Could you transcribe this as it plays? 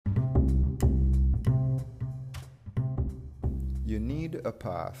You need a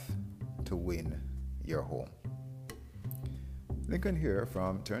path to win your home. Lincoln here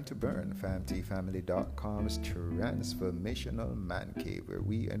from Turn to Burn, FamTFamily.com's transformational man cave, where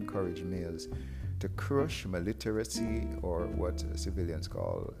we encourage males to crush maliteracy, or what civilians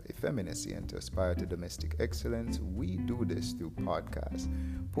call effeminacy, and to aspire to domestic excellence. We do this through podcasts,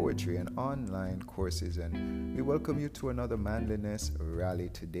 poetry, and online courses, and we welcome you to another manliness rally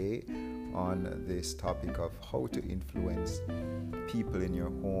today on this topic of how to influence people in your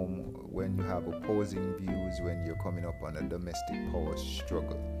home when you have opposing views, when you're coming up on a domestic power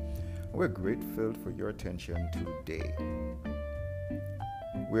struggle. We're grateful for your attention today.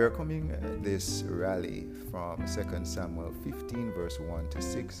 We are coming this rally from 2 Samuel 15 verse 1 to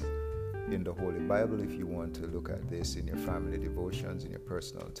 6 in the Holy Bible. If you want to look at this in your family devotions, in your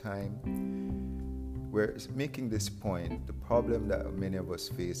personal time, we're making this point. The problem that many of us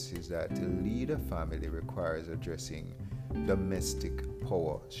face is that to lead a family requires addressing domestic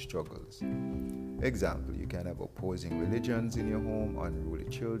power struggles. Example, you can have opposing religions in your home, unruly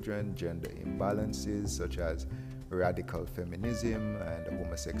children, gender imbalances such as radical feminism and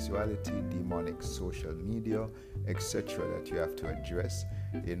homosexuality, demonic social media, etc. that you have to address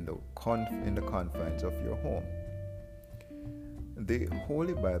in the confines of your home. The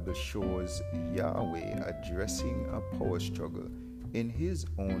Holy Bible shows Yahweh addressing a power struggle in his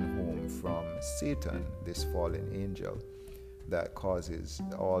own home from Satan, this fallen angel that causes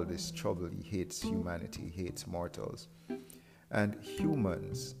all this trouble. He hates humanity, hates mortals. And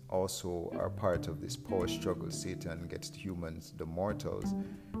humans also are part of this power struggle. Satan gets humans, the mortals,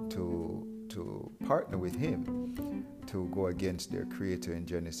 to partner with him to go against their creator in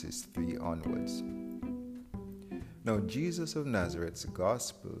Genesis 3 onwards. Now, Jesus of Nazareth's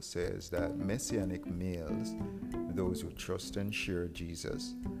gospel says that messianic males, those who trust and share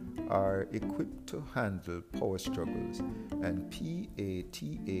Jesus, are equipped to handle power struggles, and PATH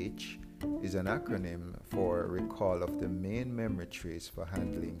is an acronym for recall of the main memory trace for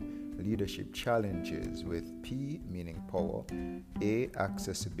handling leadership challenges, with P meaning power, A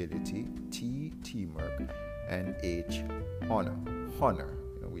accessibility, T teamwork, and H honor. Honor.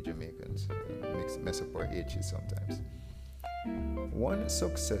 We Jamaicans mess up our H's sometimes. One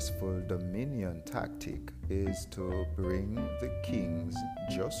successful dominion tactic is to bring the king's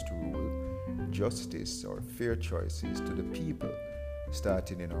just rule, justice, or fair choices to the people,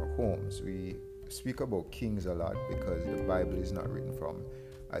 starting in our homes. We speak about kings a lot because the Bible is not written from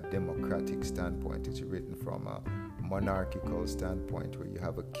a democratic standpoint. It's written from a monarchical standpoint, where you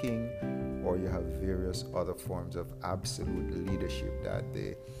have a king or you have various other forms of absolute leadership that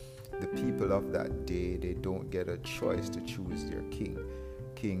the people of that day, they don't get a choice to choose their king.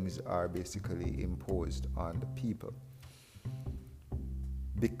 Kings are basically imposed on the people.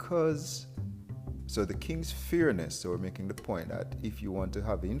 So the king's fairness, so we're making the point that if you want to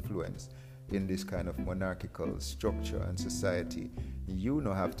have influence in this kind of monarchical structure and society, you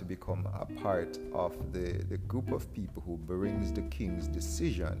now have to become a part of the group of people who brings the king's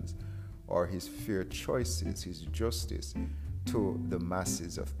decisions or his fair choices, his justice, to the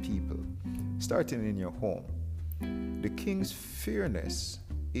masses of people, starting in your home. The king's fairness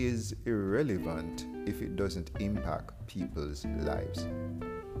is irrelevant if it doesn't impact people's lives.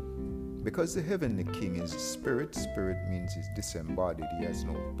 Because the heavenly king is spirit. Spirit means he's disembodied. He has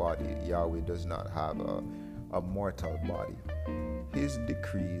no body. Yahweh does not have a mortal body. His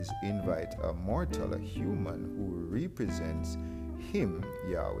decrees invite a mortal, a human who represents him,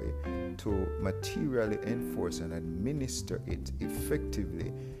 Yahweh, to materially enforce and administer it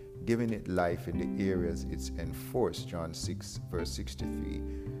effectively, giving it life in the areas it's enforced. John 6 verse 63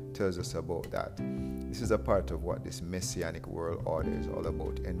 tells us about that. This is a part of what this messianic world order is all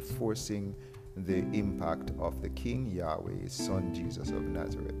about, enforcing the impact of the King Yahweh, his son Jesus of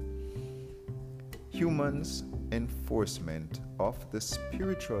Nazareth. Humans' enforcement of the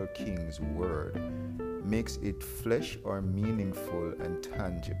spiritual king's word makes it flesh or meaningful and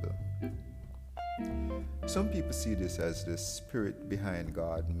tangible. Some people see this as the spirit behind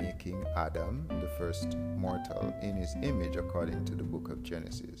God making Adam, the first mortal, in his image according to the book of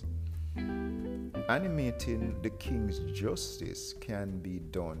Genesis. Animating the king's justice can be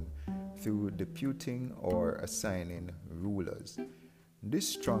done through deputing or assigning rulers. This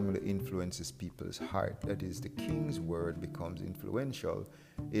strongly influences people's heart. That is, the king's word becomes influential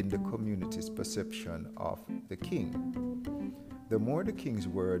in the community's perception of the king. The more the king's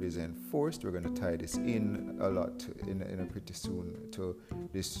word is enforced, we're going to tie this in a lot in a pretty soon to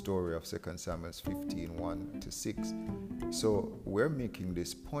this story of 2 Samuel 15, 1 to 6. So we're making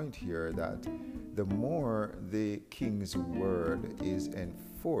this point here that the more the king's word is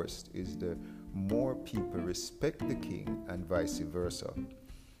enforced, is the more people respect the king and vice versa.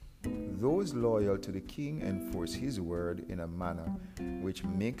 Those loyal to the king enforce his word in a manner which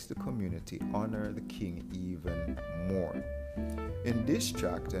makes the community honor the king even more. In this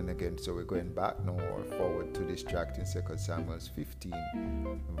tract, and again, so we're going back now or forward to this tract in 2 Samuel 15,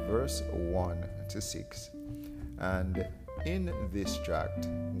 verse 1 to 6. And in this tract,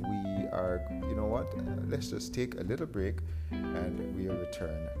 we are, let's just take a little break and we'll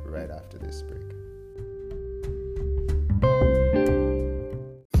return right after this break.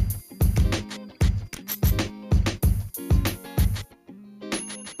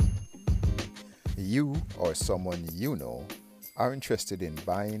 You or someone you know are interested in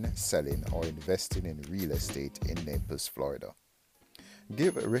buying, selling, or investing in real estate in Naples, Florida.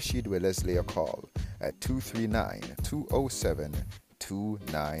 Give Rashid Wellesley a call at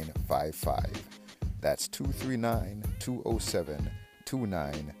 239-207-2955. That's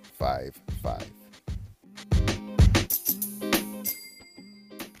 239-207-2955.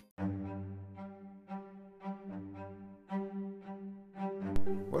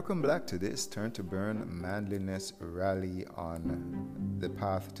 Welcome back to this Turn to Burn Manliness Rally on the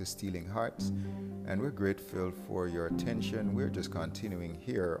Path to Stealing Hearts, and we're grateful for your attention. We're just continuing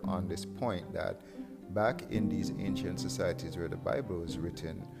here on this point that back in these ancient societies where the Bible was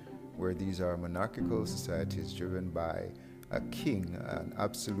written, where these are monarchical societies driven by a king, an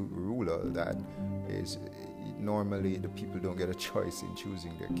absolute ruler that is normally the people don't get a choice in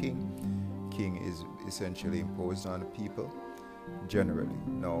choosing their king. King is essentially imposed on the people. Generally.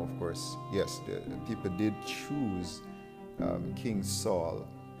 Now, of course, yes, the people did choose King Saul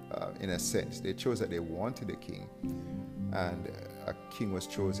in a sense. They chose that they wanted a king, and a king was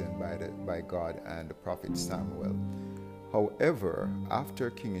chosen by God and the prophet Samuel. However, after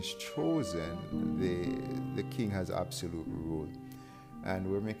a king is chosen, the king has absolute rule. And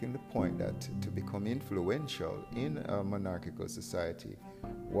we're making the point that to become influential in a monarchical society,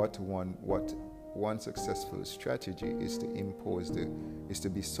 one successful strategy is to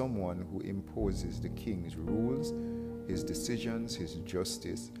be someone who imposes the king's rules, his decisions, his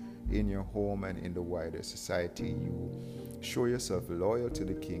justice in your home and in the wider society. You show yourself loyal to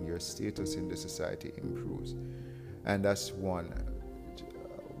the king, your status in the society improves. And that's one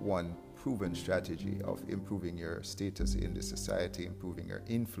proven strategy of improving your status in the society, improving your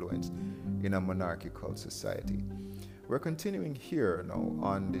influence in a monarchical society. We're continuing here now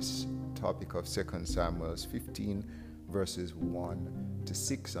on this topic of 2 Samuel 15 verses 1 to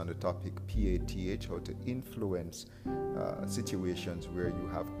 6 on the topic PATH, how to influence situations where you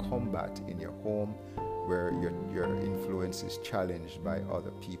have combat in your home, where your influence is challenged by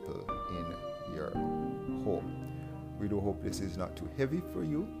other people in your home. We do hope this is not too heavy for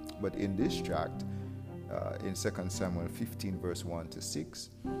you, but in this tract, in 2 Samuel 15 verse 1 to 6,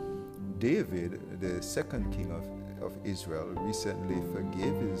 David, the second king of Israel, recently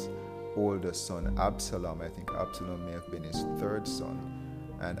forgave his older son Absalom. I think Absalom may have been his third son,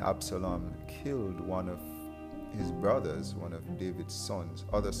 and Absalom killed one of his brothers, one of David's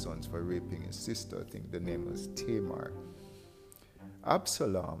other sons, for raping his sister. I think the name was Tamar.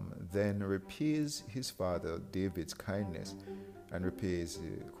 Absalom then repays his father David's kindness and repays,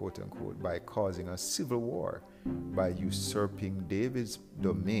 quote unquote, by causing a civil war by usurping David's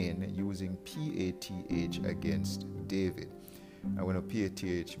domain using PATH against David. And when a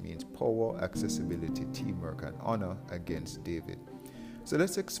PATH means power, accessibility, teamwork, and honor against David. So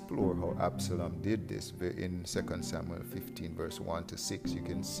let's explore how Absalom did this in 2 Samuel 15 verse 1 to 6. You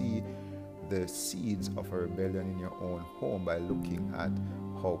can see the seeds of a rebellion in your own home by looking at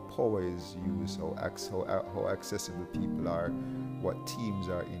how power is used, how accessible people are, what teams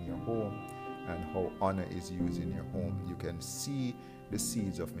are in your home, and how honor is used in your home. You can see the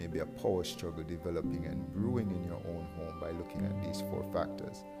seeds of maybe a power struggle developing and brewing in your own home by looking at these four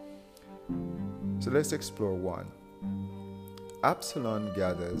factors. So let's explore one. Absalom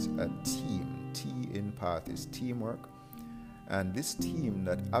gathers a team. T in path is teamwork. And this team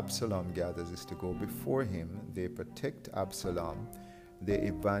that Absalom gathers is to go before him. They protect Absalom. They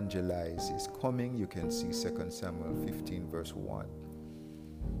evangelize his coming. You can see 2 Samuel 15 verse 1.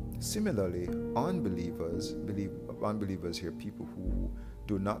 Similarly, unbelievers here, people who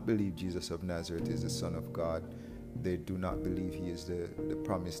do not believe Jesus of Nazareth is the Son of God. They do not believe he is the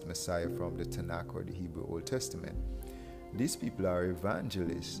promised Messiah from the Tanakh or the Hebrew Old Testament. These people are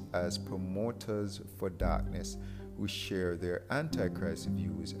evangelists as promoters for darkness who share their antichrist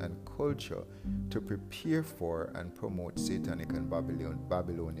views and culture to prepare for and promote satanic and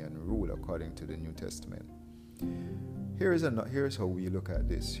Babylonian rule according to the New Testament. Here's how we look at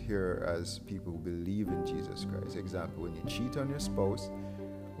this here as people who believe in Jesus Christ. Example, when you cheat on your spouse,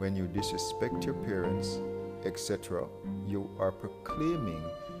 when you disrespect your parents, etc., you are proclaiming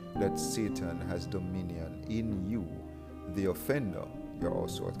that Satan has dominion in you, the offender. You're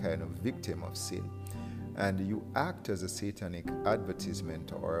also a kind of victim of sin. And you act as a satanic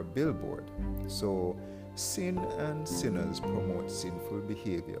advertisement or a billboard. So sin and sinners promote sinful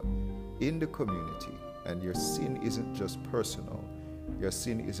behavior in the community. And your sin isn't just personal. Your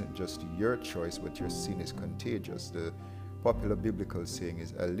sin isn't just your choice, but your sin is contagious. The popular biblical saying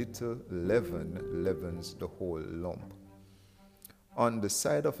is, a little leaven leavens the whole lump. On the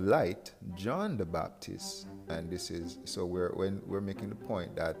side of light, John the Baptist, and this is, so we're making the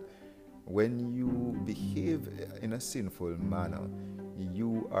point that when you behave in a sinful manner,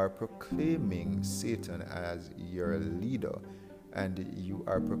 you are proclaiming Satan as your leader, and you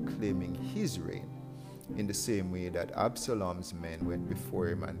are proclaiming his reign. In the same way that Absalom's men went before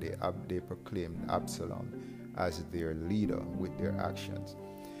him and they proclaimed Absalom as their leader with their actions.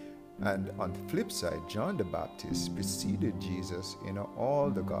 And on the flip side, John the Baptist preceded Jesus in all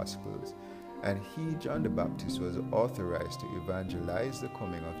the Gospels. And he, John the Baptist, was authorized to evangelize the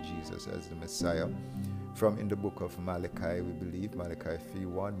coming of Jesus as the Messiah. From in the book of Malachi, we believe, Malachi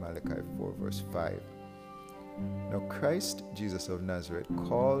 3:1, Malachi 4 verse 5. Now Christ, Jesus of Nazareth,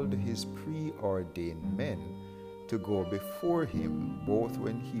 called his preordained men to go before him, both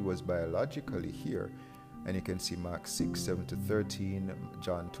when he was biologically here, and you can see Mark 6:7-13,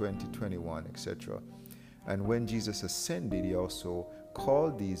 John 20:21, etc. And when Jesus ascended, he also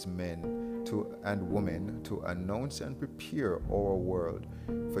called these men and women to announce and prepare our world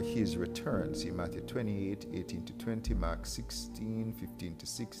for his return. See Matthew 28:18-20, Mark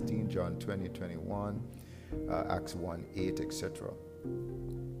 16:15-16, John 20:21, Acts 1:8, etc.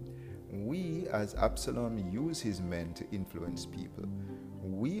 We, as Absalom, use his men to influence people.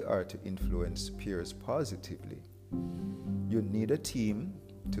 We are to influence peers positively. You need a team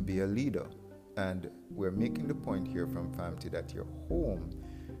to be a leader. And we're making the point here from Family that your home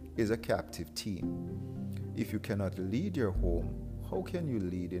is a captive team. If you cannot lead your home, how can you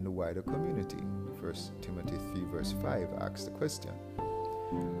lead in the wider community? 1 Timothy 3 verse 5 asks the question.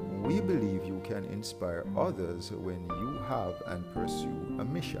 We believe you can inspire others when you have and pursue a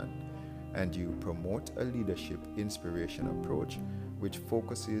mission, and you promote a leadership inspiration approach which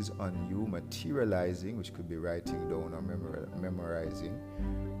focuses on you materializing, which could be writing down or memorizing,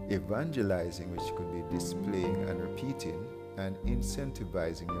 evangelizing, which could be displaying and repeating, and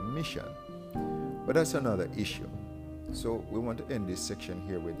incentivizing your mission. But that's another issue. So we want to end this section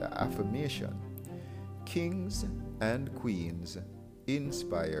here with the affirmation. Kings and queens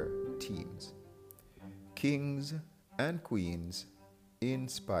inspire teams. Kings and queens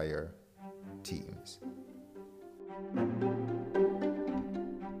inspire teams.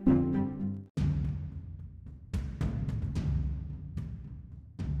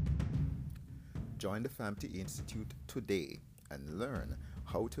 Join the Family Institute today and learn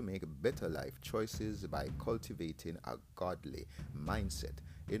how to make better life choices by cultivating a godly mindset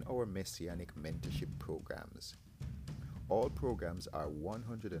in our Messianic mentorship programs. All programs are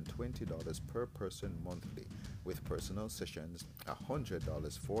 $120 per person monthly, with personal sessions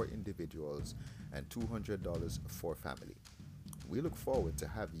 $100 for individuals and $200 for family. We look forward to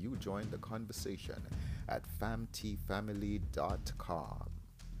have you join the conversation at famtfamily.com.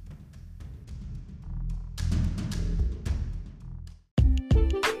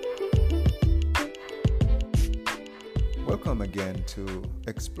 Welcome again to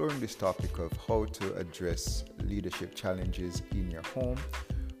exploring this topic of how to address leadership challenges in your home.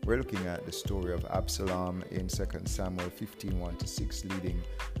 We're looking at the story of Absalom in 2 Samuel 15:1-6, leading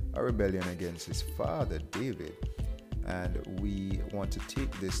a rebellion against his father David. And we want to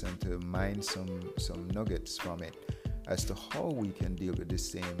take this and to mine some nuggets from it as to how we can deal with the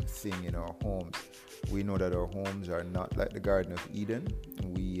same thing in our homes. We know that our homes are not like the Garden of Eden.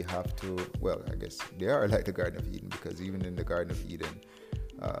 We have to, well, I guess they are like the Garden of Eden, because even in the Garden of Eden,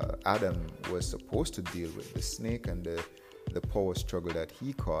 Adam was supposed to deal with the snake and the power struggle that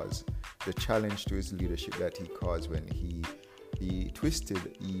he caused, the challenge to his leadership that he caused when he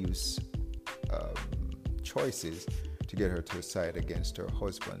twisted Eve's choices to get her to side against her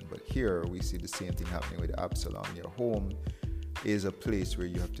husband. But here we see the same thing happening with Absalom. Your home is a place where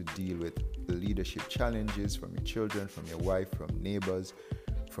you have to deal with leadership challenges from your children, from your wife, from neighbors,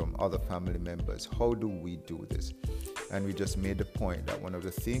 from other family members. How do we do this? And we just made the point that one of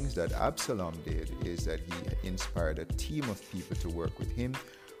the things that Absalom did is that he inspired a team of people to work with him.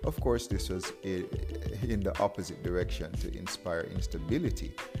 Of course, this was in the opposite direction, to inspire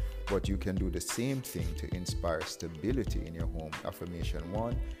instability. But you can do the same thing to inspire stability in your home. Affirmation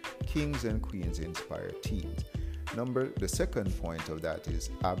 1, kings and queens inspire teams. The second point of that is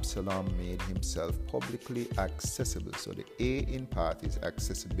Absalom made himself publicly accessible. So the A in path is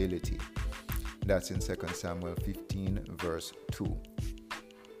accessibility. That's in 2 Samuel 15 verse 2.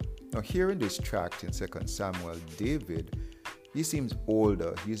 Now here in this tract in 2 Samuel, David, he seems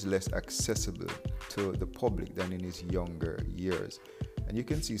older, he's less accessible to the public than in his younger years. And you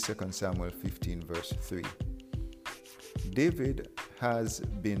can see 2 Samuel 15 verse 3. David has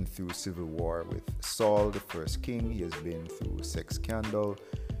been through civil war with Saul, the first king. He has been through a sex scandal.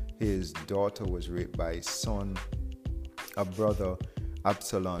 His daughter was raped by his son. A brother,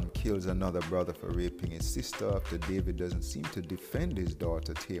 Absalom, kills another brother for raping his sister after David doesn't seem to defend his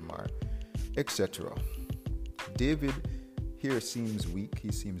daughter Tamar, etc. David here seems weak,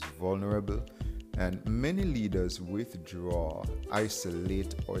 he seems vulnerable, and many leaders withdraw,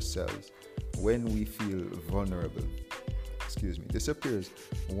 isolate ourselves when we feel vulnerable. This appears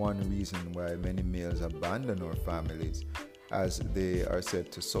one reason why many males abandon our families, as they are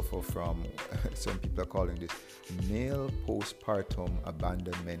said to suffer from, some people are calling this male postpartum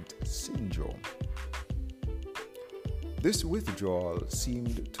abandonment syndrome. This withdrawal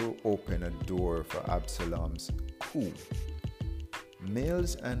seemed to open a door for Absalom's coup.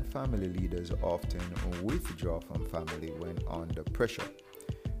 Males and family leaders often withdraw from family when under pressure.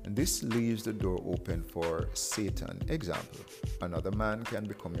 And this leaves the door open for Satan. Example, another man can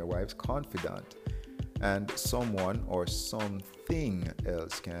become your wife's confidant, and someone or something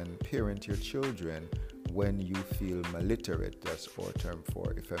else can parent your children when you feel maliterate. That's our term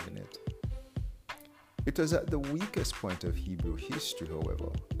for effeminate. It was at the weakest point of Hebrew history,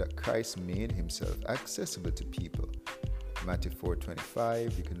 however, that Christ made himself accessible to people. Matthew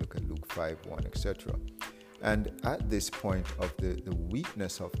 4:25, you can look at Luke 5:1, etc. And at this point of the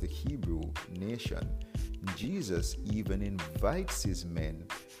weakness of the Hebrew nation, Jesus even invites his men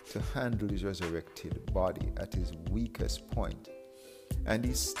to handle his resurrected body at his weakest point. And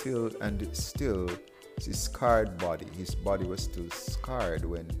his scarred body, his body was still scarred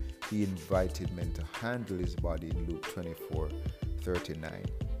when he invited men to handle his body in Luke 24:39.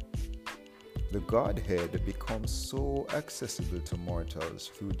 The Godhead becomes so accessible to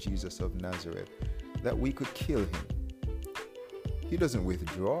mortals through Jesus of Nazareth that we could kill him. He doesn't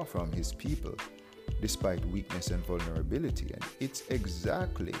withdraw from his people despite weakness and vulnerability, and it's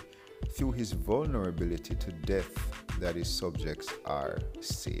exactly through his vulnerability to death that his subjects are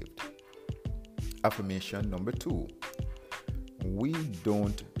saved. Affirmation number 2. We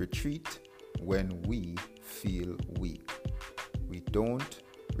don't retreat when we feel weak. We don't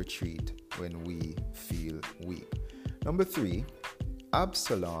retreat when we feel weak. Number 3.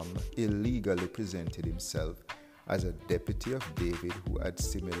 Absalom illegally presented himself as a deputy of David who had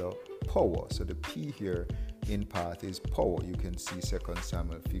similar power. So the P here in path is power. You can see 2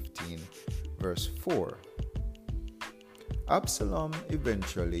 Samuel 15 verse 4. Absalom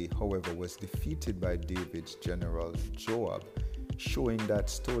eventually, however, was defeated by David's general Joab, showing that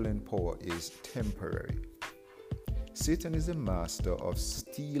stolen power is temporary. Satan is the master of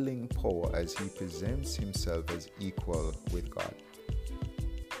stealing power as he presents himself as equal with God.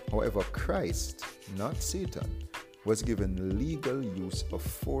 However, Christ, not Satan, was given legal use of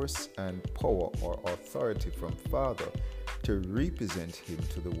force and power or authority from Father to represent him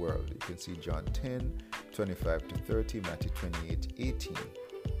to the world. You can see John 10:25-30, Matthew 28:18.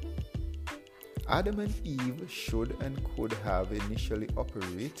 Adam and Eve should and could have initially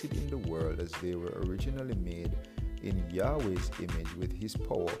operated in the world as they were originally made in Yahweh's image with his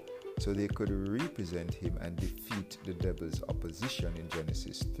power, so they could represent him and defeat the devil's opposition in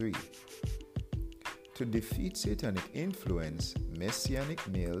Genesis 3. To defeat satanic influence, messianic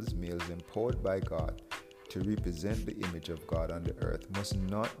males empowered by God to represent the image of God on the earth, must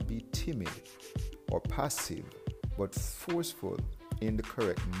not be timid or passive, but forceful in the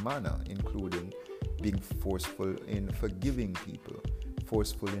correct manner, including being forceful in forgiving people,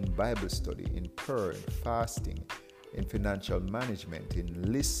 forceful in Bible study, in prayer, in fasting, in financial management,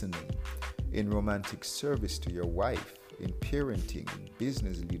 in listening, in romantic service to your wife, in parenting, in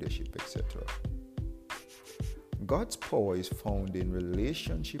business leadership, etc. God's power is found in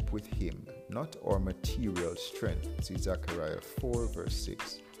relationship with him, not our material strength. See Zechariah 4 verse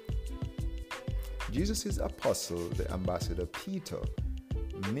 6. Jesus' apostle, the ambassador Peter,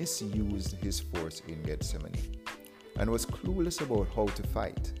 misused his force in Gethsemane and was clueless about how to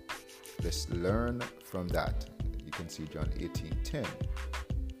fight. Let's learn from that. You can see John 18:10.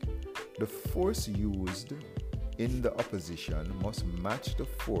 The force used in the opposition must match the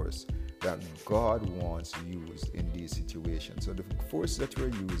force that God wants used in these situations. So the force that we're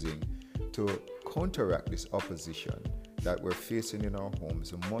using to counteract this opposition that we're facing in our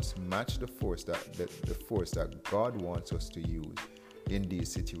homes must match the force that God wants us to use in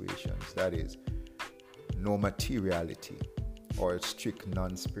these situations. That is, no materiality or strict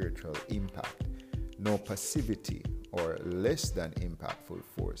non-spiritual impact, no passivity or less than impactful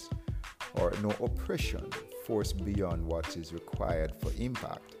force, or no oppression, force beyond what is required for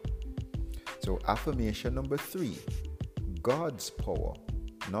impact. So affirmation number 3, God's power,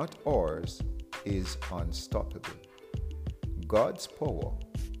 not ours, is unstoppable. God's power,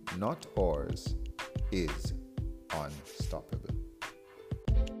 not ours, is unstoppable.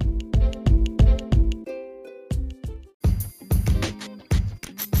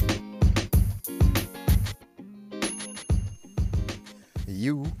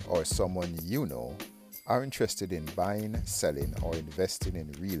 You or someone you know are interested in buying, selling, or investing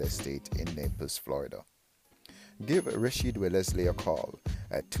in real estate in Naples, Florida. Give Rashid Wellesley a call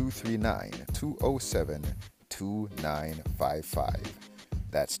at 239-207-2955.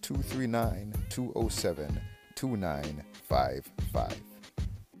 That's 239-207-2955.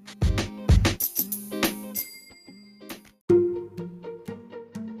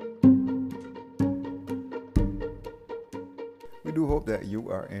 We do hope that you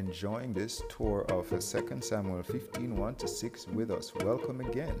are enjoying this tour of 2 Samuel 15, 1-6 with us. Welcome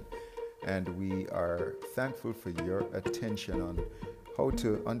again. And we are thankful for your attention on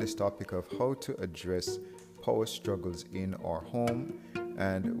this topic of how to address power struggles in our home.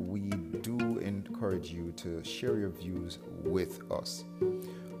 And we do encourage you to share your views with us.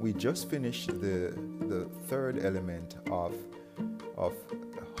 We just finished the third element of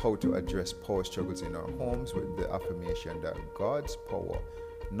how to address power struggles in our homes with the affirmation that God's power,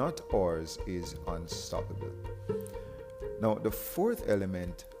 not ours, is unstoppable. Now, the fourth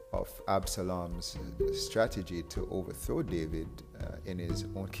element of Absalom's strategy to overthrow David in his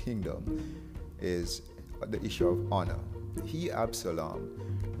own kingdom is the issue of honor. He, Absalom,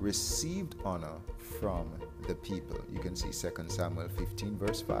 received honor from the people. You can see 2 Samuel 15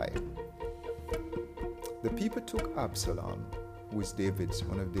 verse 5. The people took Absalom, who is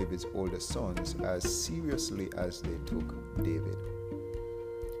one of David's oldest sons, as seriously as they took David.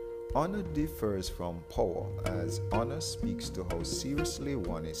 Honor differs from power, as honor speaks to how seriously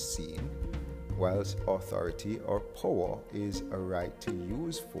one is seen, whilst authority or power is a right to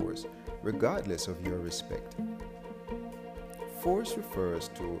use force regardless of your respect. Force refers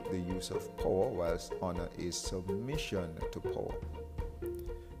to the use of power, whilst honor is submission to power.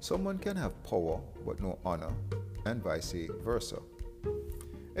 Someone can have power but no honor, and vice versa.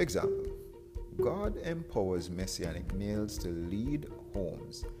 Example: God empowers messianic males to lead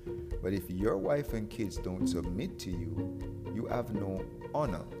homes, but if your wife and kids don't submit to you, you have no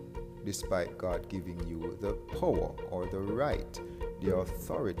honor, despite God giving you the power or the right, the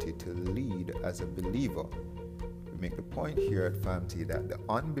authority to lead as a believer. We make the point here at FAMT that the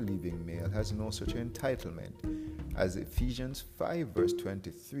unbelieving male has no such entitlement, as Ephesians 5 verse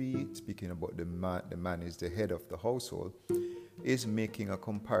 23, speaking about the man is the head of the household, is making a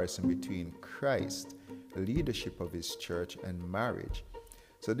comparison between Christ, the leadership of his church, and marriage.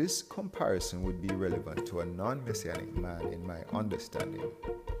 So this comparison would be relevant to a non-messianic man in my understanding.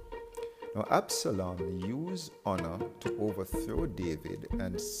 Now, Absalom used honor to overthrow David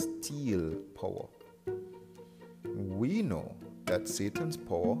and steal power. We know that Satan's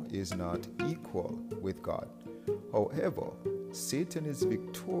power is not equal with God. However, Satan is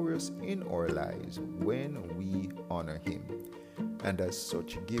victorious in our lives when we honor him, and as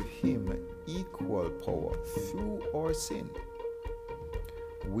such give him equal power through our sin.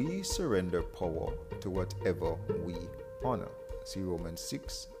 We surrender power to whatever we honor. See Romans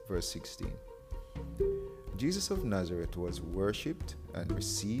 6 verse 16. Jesus of Nazareth was worshipped and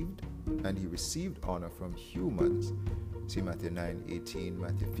he received honor from humans. See Matthew 9:18,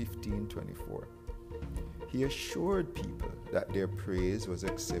 Matthew 15:24. He assured people that their praise was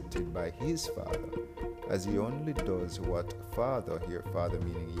accepted by his Father, as he only does what Father, here Father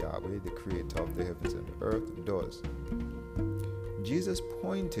meaning Yahweh, the creator of the heavens and earth, does. Jesus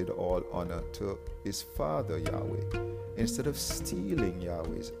pointed all honor to his Father Yahweh, instead of stealing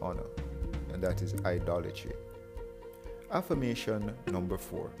Yahweh's honor, and that is idolatry. Affirmation number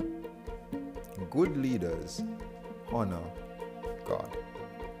 4. Good leaders honor God.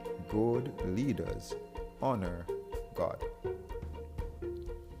 Good leaders honor God.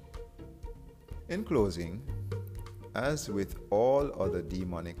 In closing, as with all other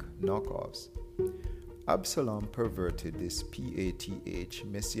demonic knockoffs, Absalom perverted this PATH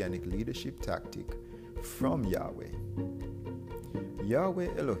messianic leadership tactic from Yahweh. Yahweh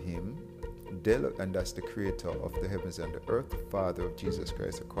Elohim, and that's the creator of the heavens and the earth, Father of Jesus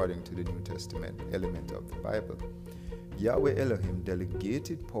Christ according to the New Testament element of the Bible. Yahweh Elohim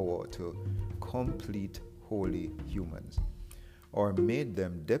delegated power to complete holy humans, or made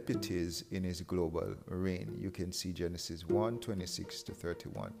them deputies in his global reign. You can see Genesis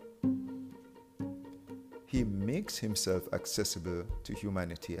 1:26-31. He makes himself accessible to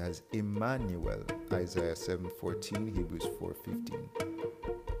humanity as Emmanuel, Isaiah 7:14, Hebrews 4:15.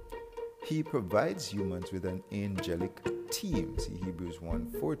 He provides humans with an angelic team, see Hebrews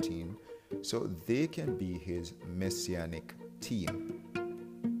 1:14, so they can be his messianic team.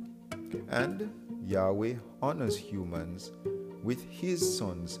 And Yahweh honors humans with his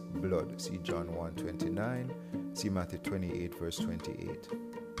son's blood, see John 1:29, see Matthew 28:28.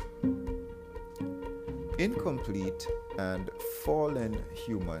 Incomplete and fallen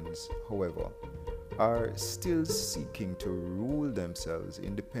humans, however, are still seeking to rule themselves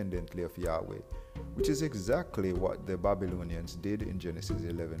independently of Yahweh, which is exactly what the Babylonians did in Genesis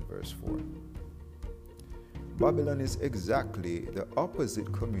 11:4. Babylon is exactly the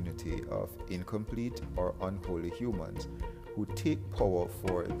opposite community of incomplete or unholy humans who take power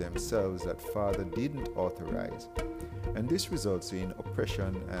for themselves that Father didn't authorize. And this results in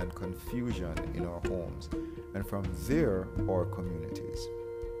oppression and confusion in our homes, and from there, our communities.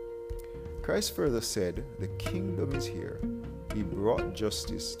 Christ further said, "The kingdom is here." He brought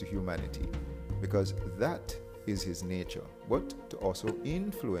justice to humanity because that is his nature, but to also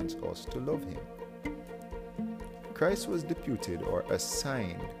influence us to love him. Christ was deputed or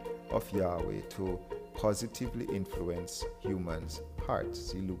assigned of Yahweh to positively influence humans' hearts.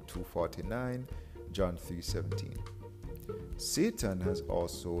 See Luke 2:49, John 3:17. Satan has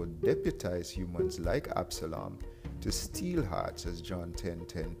also deputized humans like Absalom to steal hearts, as John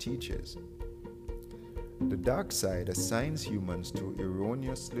 10:10 teaches. The dark side assigns humans to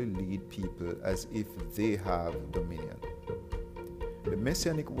erroneously lead people as if they have dominion. The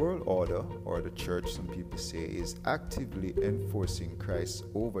Messianic world order, or the church some people say, is actively enforcing Christ's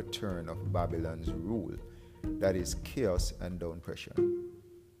overturn of Babylon's rule, that is chaos and downpression.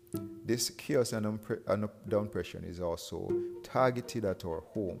 This chaos and downpression is also targeted at our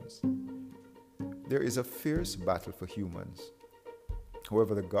homes. There is a fierce battle for humans.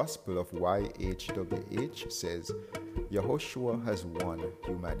 However, the Gospel of YHWH says Yahushua has won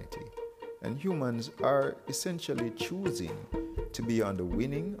humanity, and humans are essentially choosing to be on the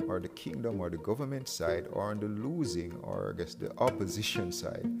winning or the kingdom or the government side, or on the losing, or I guess the opposition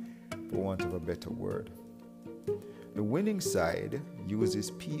side, for want of a better word. The winning side uses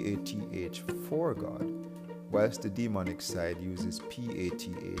PATH for God, whilst the demonic side uses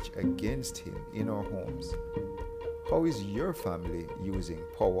PATH against him in our homes. How is your family using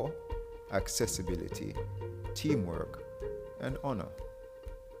power, accessibility, teamwork, and honor?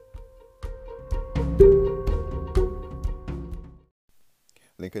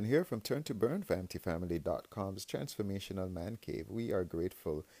 Lincoln here from Turn to Burn, FamilyFamily.com's Transformational Man Cave. We are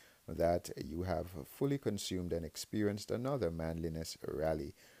grateful that you have fully consumed and experienced another manliness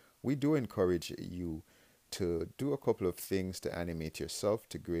rally. We do encourage you to do a couple of things to animate yourself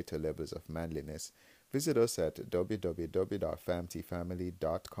to greater levels of manliness. Visit us at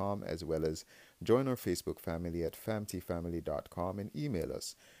www.famtifamily.com, as well as join our Facebook family at famtifamily.com, and email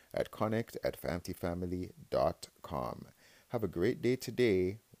us at connect@famtifamily.com. Have a great day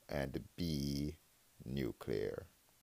today, and be nuclear.